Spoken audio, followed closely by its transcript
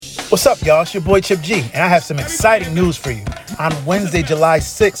What's up, y'all? It's your boy Chip G, and I have some exciting news for you. On Wednesday, July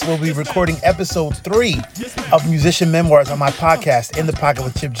 6th, we'll be recording episode 3 of Musician Memoirs on my podcast, In the Pocket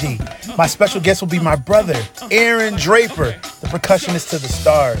with Chip G. My special guest will be my brother, Aaron Draper, the percussionist to the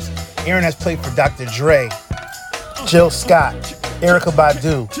stars. Aaron has played for Dr. Dre, Jill Scott, Erykah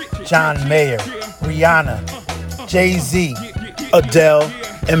Badu, John Mayer, Rihanna, Jay-Z, Adele,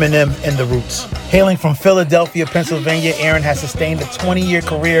 Eminem, and The Roots. Hailing from Philadelphia, Pennsylvania, Aaron has sustained a 20-year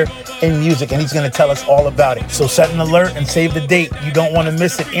career in music, and he's going to tell us all about it. So set an alert and save the date. You don't want to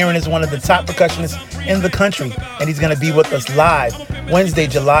miss it. Aaron is one of the top percussionists in the country, and he's going to be with us live Wednesday,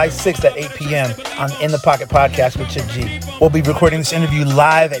 July 6th at 8 p.m. on In the Pocket Podcast with Chip G. We'll be recording this interview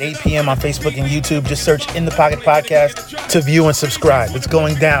live at 8 p.m. on Facebook and YouTube. Just search In the Pocket Podcast to view and subscribe. It's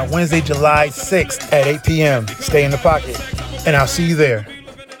going down Wednesday, July 6th at 8 p.m. Stay in the pocket, and I'll see you there.